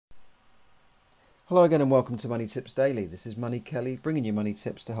Hello again and welcome to Money Tips Daily. This is Money Kelly bringing you money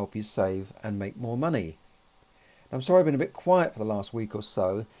tips to help you save and make more money. I'm sorry I've been a bit quiet for the last week or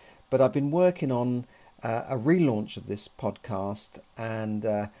so, but I've been working on a relaunch of this podcast and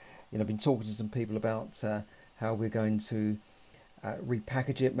I've been talking to some people about how we're going to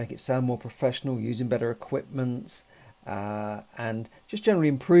repackage it, make it sound more professional, using better equipment and just generally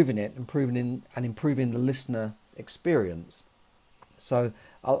improving the listener experience. So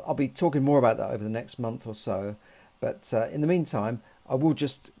I'll be talking more about that over the next month or so. But in the meantime, I will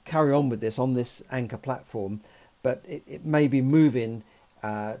just carry on with this on this Anchor platform. But it may be moving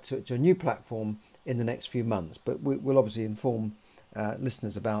to a new platform in the next few months. But we'll obviously inform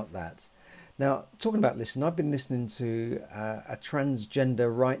listeners about that. Now, talking about listening, I've been listening to a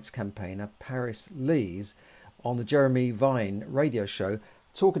transgender rights campaigner, Paris Lees, on the Jeremy Vine radio show,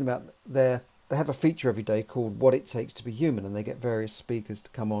 talking about They have a feature every day called What It Takes to Be Human, and they get various speakers to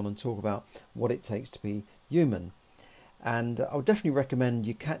come on and talk about what it takes to be human. And I would definitely recommend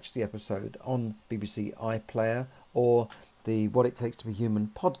you catch the episode on BBC iPlayer or the What It Takes to Be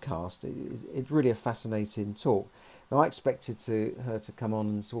Human podcast. It's really a fascinating talk. Now, I expected her to come on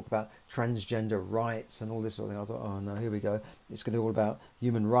and talk about transgender rights and all this sort of thing. I thought, oh no, here we go. It's going to be all about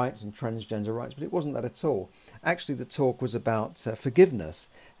human rights and transgender rights. But it wasn't that at all. Actually, the talk was about forgiveness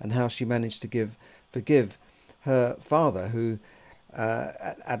and how she managed to forgive her father, who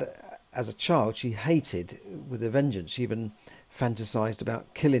as a child she hated with a vengeance. She even fantasized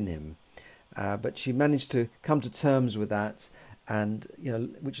about killing him. But she managed to come to terms with that, and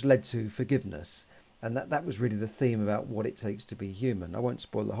which led to forgiveness. And that was really the theme about what it takes to be human. I won't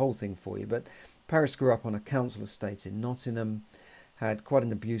spoil the whole thing for you, but Paris grew up on a council estate in Nottingham, had quite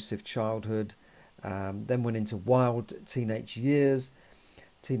an abusive childhood, then went into wild teenage years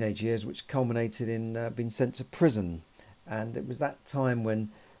which culminated in being sent to prison. And it was that time when,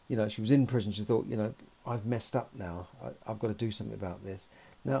 she was in prison, she thought, I've messed up now. I've got to do something about this.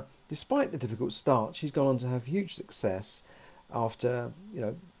 Now, despite the difficult start, she's gone on to have huge success after,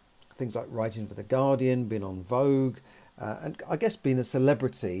 things like writing for The Guardian, being on Vogue, and I guess being a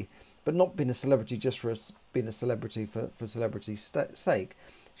celebrity, but not being a celebrity just for being a celebrity for celebrity's sake.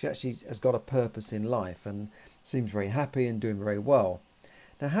 She actually has got a purpose in life and seems very happy and doing very well.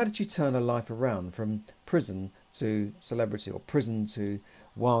 Now, how did she turn her life around from prison to celebrity, or prison to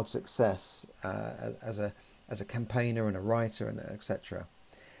wild success as a campaigner and a writer and etc.?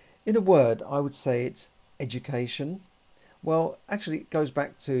 In a word, I would say it's education. Well, actually, it goes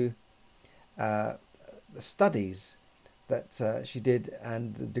back to the studies that she did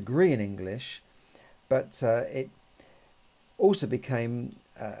and the degree in English, but it also became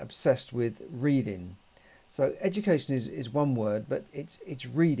obsessed with reading. So education is one word, but it's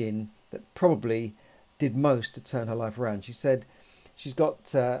reading that probably did most to turn her life around. She said she's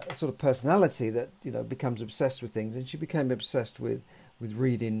got a sort of personality that becomes obsessed with things, and she became obsessed with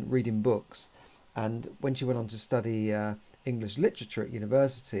reading books. And when she went on to study English literature at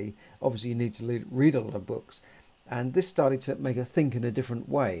university, obviously you need to read a lot of books, and this started to make her think in a different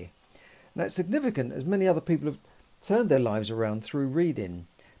way. Now, it's significant as many other people have turned their lives around through reading,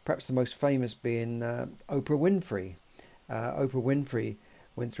 perhaps the most famous being Oprah Winfrey. Oprah Winfrey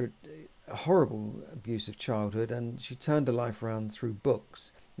went through a horrible abusive childhood, and she turned her life around through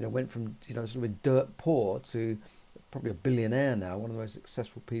books. Went from sort of dirt poor to probably a billionaire now, one of the most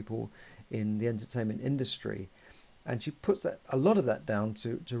successful people in the entertainment industry. And she puts a lot of that down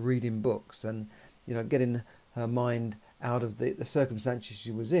to reading books and getting her mind out of the circumstances she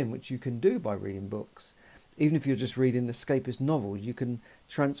was in, which you can do by reading books. Even if you're just reading escapist novels, you can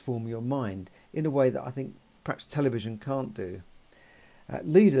transform your mind in a way that I think perhaps television can't do.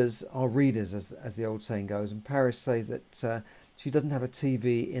 Leaders are readers, as the old saying goes, and Paris says that she doesn't have a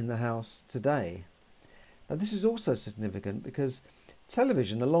TV in the house today. Now, this is also significant because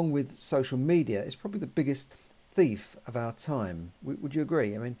television, along with social media, is probably the biggest thief of our time. Would you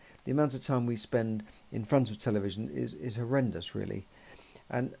agree? I mean, the amount of time we spend in front of television is horrendous, really.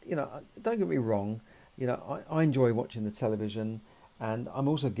 And, don't get me wrong, I enjoy watching the television, and I'm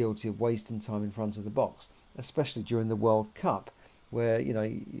also guilty of wasting time in front of the box, especially during the World Cup, where,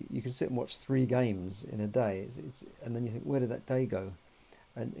 you can sit and watch 3 games in a day, and then you think, where did that day go?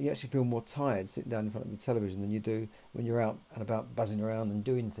 And you actually feel more tired sitting down in front of the television than you do when you're out and about buzzing around and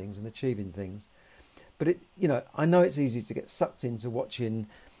doing things and achieving things. But I know it's easy to get sucked into watching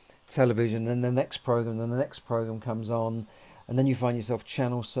television, and the next program comes on, and then you find yourself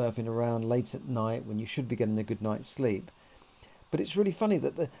channel surfing around late at night when you should be getting a good night's sleep. But it's really funny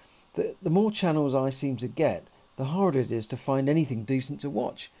that the more channels I seem to get, the harder it is to find anything decent to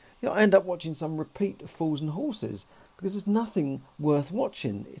watch. I end up watching some repeat of Fools and Horses because there's nothing worth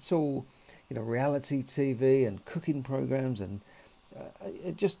watching. It's all, reality TV and cooking programs, and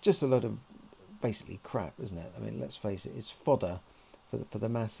just a lot of basically crap, isn't it? I mean, let's face it, it's fodder for the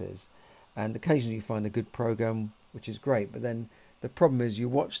masses. And occasionally you find a good program, which is great, but then the problem is you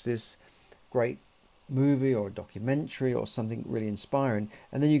watch this great movie or a documentary or something really inspiring,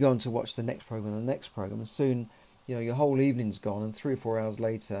 and then you go on to watch the next program and the next program, and soon your whole evening's gone, and 3 or 4 hours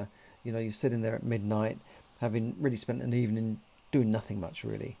later you're sitting there at midnight having really spent an evening doing nothing much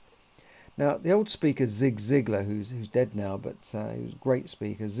really. Now, the old speaker Zig Ziglar, who's dead now, but he was a great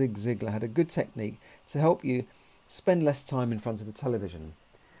speaker, Zig Ziglar had a good technique to help you spend less time in front of the television.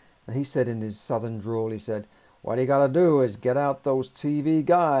 And he said in his southern drawl, he said, "What you gotta do is get out those TV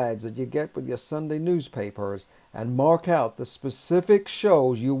guides that you get with your Sunday newspapers and mark out the specific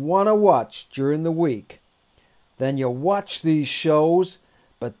shows you want to watch during the week. Then you watch these shows,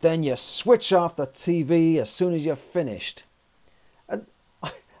 but then you switch off the TV as soon as you're finished." And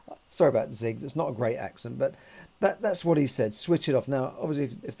sorry about Zig, that's not a great accent, but that's what he said, switch it off. Now,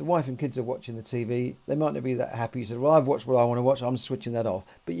 obviously, if the wife and kids are watching the TV, they might not be that happy. You said, "Well, I've watched what I want to watch, I'm switching that off."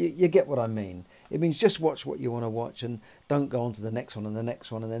 But you get what I mean. It means just watch what you want to watch and don't go on to the next one and the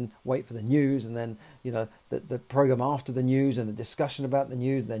next one and then wait for the news and then, the program after the news and the discussion about the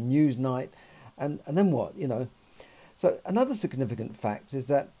news, then news night, and then what, So another significant fact is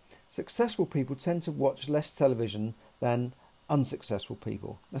that successful people tend to watch less television than unsuccessful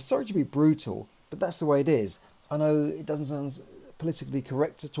people. Now, sorry to be brutal, but that's the way it is. I know it doesn't sound politically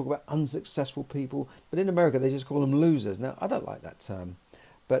correct to talk about unsuccessful people, but in America they just call them losers. Now, I don't like that term,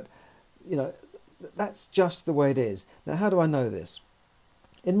 but, that's just the way it is. Now, how do I know this?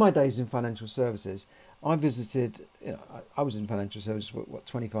 In my days in financial services, I visited, I was in financial services for,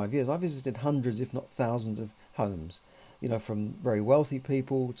 25 years. I visited hundreds, if not thousands of homes, from very wealthy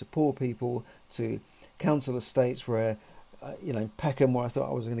people to poor people to council estates where, in Peckham, where I thought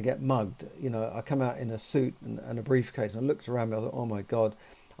I was going to get mugged. I come out in a suit and a briefcase, and I looked around me, I thought, oh my God,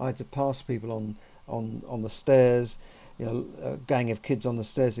 I had to pass people on the stairs, a gang of kids on the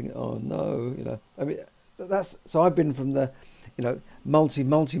stairs thinking, oh no, I mean, so I've been from the,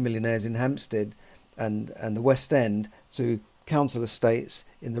 multi-millionaires in Hampstead and the West End to council estates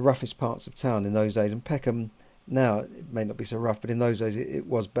in the roughest parts of town in those days. And Peckham, now, it may not be so rough, but in those days it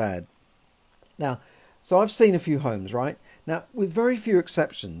was bad. Now, so I've seen a few homes, right? Now, with very few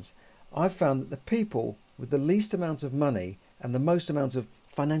exceptions, I've found that the people with the least amount of money and the most amount of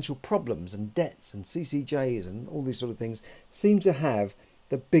financial problems and debts and CCJs and all these sort of things seem to have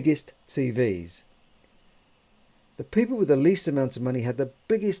the biggest TVs. The people with the least amount of money had the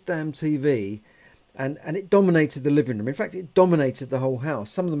biggest damn TV, and it dominated the living room. In fact, it dominated the whole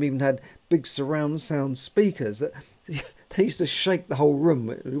house. Some of them even had big surround sound speakers that they used to shake the whole room.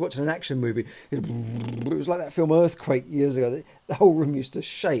 We were watching an action movie. It was like that film Earthquake years ago. The whole room used to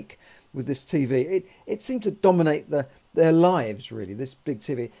shake with this TV. It seemed to dominate their lives, really, this big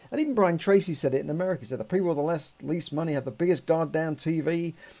TV. And even Brian Tracy said it in America. He said the people with the least money have the biggest goddamn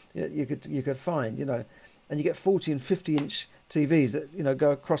TV you could find, and you get 40 and 50 inch TVs that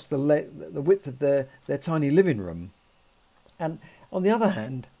go across the width of their tiny living room. And on the other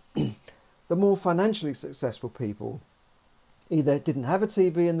hand, the more financially successful people either didn't have a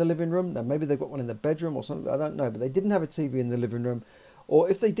TV in the living room. Now maybe they've got one in the bedroom or something, I don't know, but they didn't have a TV in the living room. Or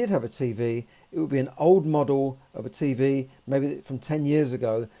if they did have a TV, it would be an old model of a TV, maybe from 10 years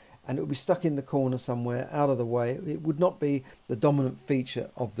ago, and it would be stuck in the corner somewhere, out of the way. It would not be the dominant feature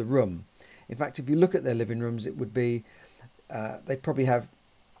of the room. In fact, if you look at their living rooms, it would be, they'd probably have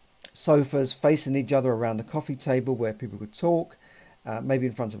sofas facing each other around a coffee table where people could talk, maybe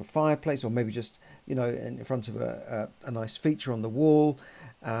in front of a fireplace, or maybe just, in front of a nice feature on the wall.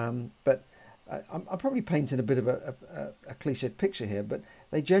 But I'm probably painting a bit of a cliched picture here, but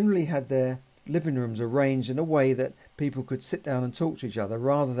they generally had their living rooms arranged in a way that people could sit down and talk to each other,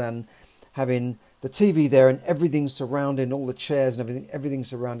 rather than having the TV there and everything surrounding, all the chairs and everything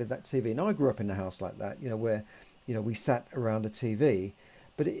surrounded that TV. Now, I grew up in a house like that, where, we sat around a TV,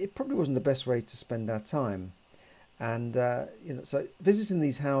 but it probably wasn't the best way to spend our time. And, so visiting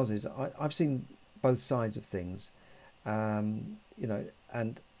these houses, I've seen both sides of things, and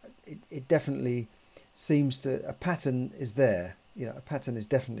it definitely seems to, a pattern is there, a pattern is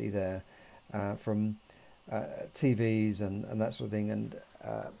definitely there, from TVs and that sort of thing,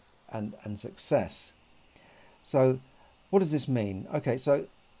 and success. So what does this mean? Okay, so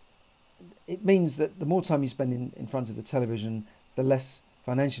it means that the more time you spend in front of the television, the less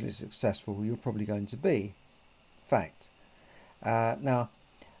financially successful you're probably going to be. Fact. Now,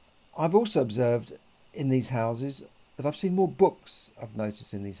 I've also observed in these houses that I've seen more books, I've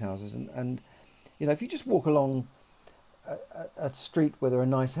noticed, in these houses. And if you just walk along a street where there are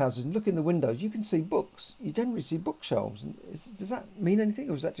nice houses and look in the windows, you can see books. You generally see bookshelves. And does that mean anything,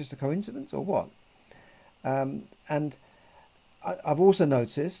 or is that just a coincidence, or what? And I've also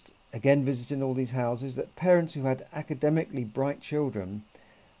noticed, again visiting all these houses, that parents who had academically bright children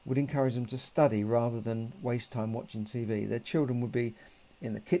would encourage them to study rather than waste time watching TV. Their children would be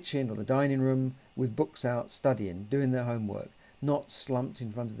in the kitchen or the dining room with books out, studying, doing their homework, not slumped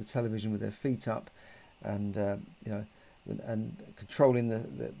in front of the television with their feet up and and controlling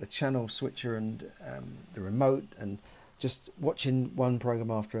the channel switcher and the remote and just watching one program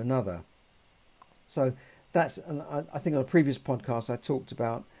after another. So and I think on a previous podcast I talked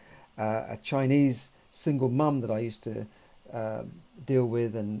about a Chinese single mum that I used to deal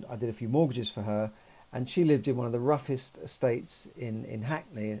with, and I did a few mortgages for her, and she lived in one of the roughest estates in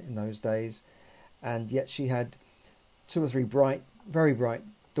Hackney in those days, and yet she had 2 or 3 very bright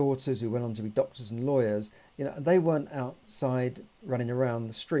daughters who went on to be doctors and lawyers. They weren't outside running around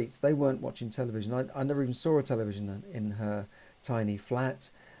the streets. They weren't watching television. I never even saw a television in her tiny flat,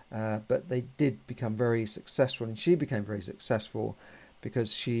 but they did become very successful, and she became very successful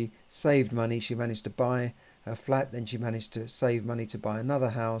because she saved money. She managed to buy her flat, then she managed to save money to buy another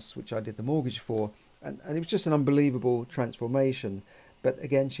house, which I did the mortgage for, and it was just an unbelievable transformation. But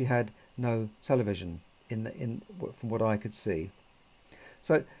again, she had no television from what I could see.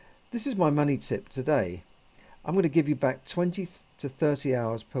 So this is my money tip today. I'm going to give you back 20 to 30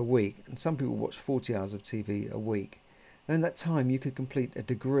 hours per week, and some people watch 40 hours of TV a week. And in that time you could complete a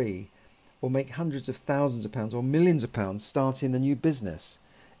degree or make hundreds of thousands of pounds or millions of pounds starting a new business,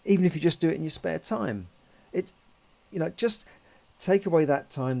 even if you just do it in your spare time. Just take away that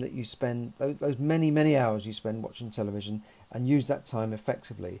time that you spend, those many hours you spend watching television, and use that time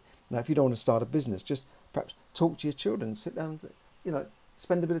effectively. Now, if you don't want to start a business, just perhaps talk to your children, sit down,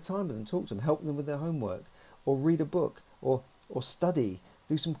 spend a bit of time with them, talk to them, help them with their homework, or read a book, or study,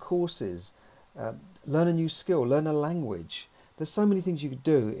 do some courses, learn a new skill, learn a language. There's so many things you could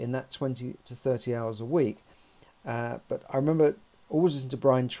do in that 20 to 30 hours a week. But I remember always listening to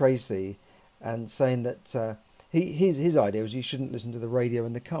Brian Tracy and saying that his idea was you shouldn't listen to the radio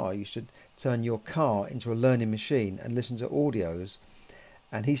in the car. You should turn your car into a learning machine and listen to audios.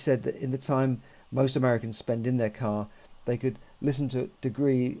 And he said that in the time most Americans spend in their car, they could listen to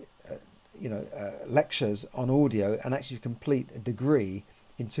degree lectures on audio and actually complete a degree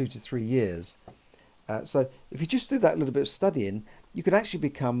in 2 to 3 years. So if you just do that little bit of studying, you could actually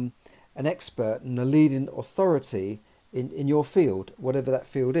become an expert and a leading authority in your field, whatever that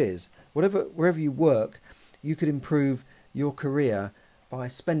field is. Wherever you work, you could improve your career by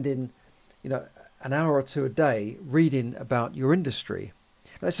spending an hour or 2 a day reading about your industry.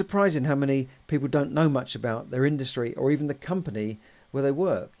 Now, it's surprising how many people don't know much about their industry or even the company where they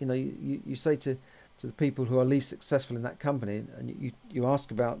work. You say to the people who are least successful in that company, and you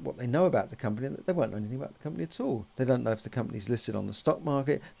ask about what they know about the company, they won't know anything about the company at all. They don't know if the company's listed on the stock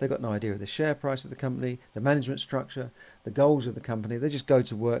market. They've got no idea of the share price of the company, the management structure, the goals of the company. They just go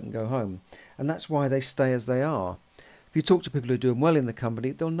to work and go home. And that's why they stay as they are. If you talk to people who are doing well in the company,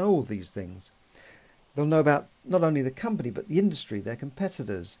 they'll know all these things. They'll know about not only the company, but the industry, their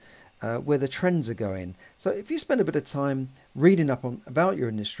competitors, where the trends are going. So if you spend a bit of time reading up about your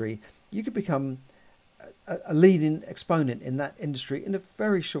industry, you could become a leading exponent in that industry in a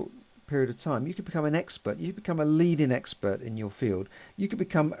very short period of time. You could become an expert. You could become a leading expert in your field. You could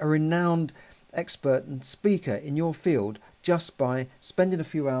become a renowned expert and speaker in your field just by spending a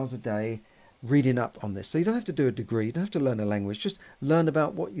few hours a day reading up on this. So you don't have to do a degree, you don't have to learn a language, just learn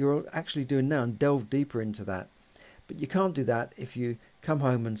about what you're actually doing now and delve deeper into that. But you can't do that if you come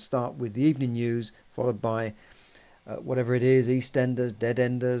home and start with the evening news, followed by whatever it is, EastEnders,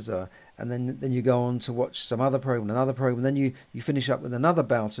 Deadenders, and then you go on to watch some other program, another program, then you finish up with another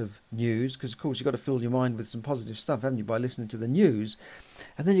bout of news, because of course you've got to fill your mind with some positive stuff, haven't you, by listening to the news,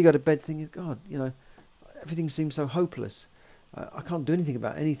 and then you go to bed thinking, God, everything seems so hopeless. I can't do anything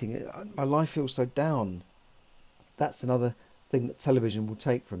about anything. My life feels so down. That's another thing that television will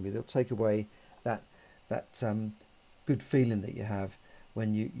take from you. They'll take away that good feeling that you have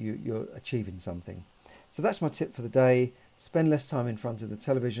when you're achieving something. So that's my tip for the day. Spend less time in front of the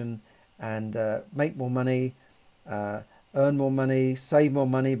television and make more money, earn more money, save more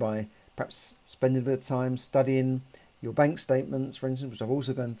money by perhaps spending a bit of time studying your bank statements, for instance, which I've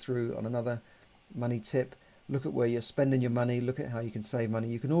also gone through on another money tip. Look at where you're spending your money, look at how you can save money.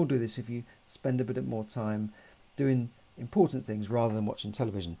 You can all do this if you spend a bit more time doing important things rather than watching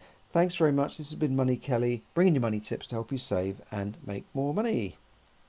television. Thanks very much. This has been Money Kelly, bringing you money tips to help you save and make more money.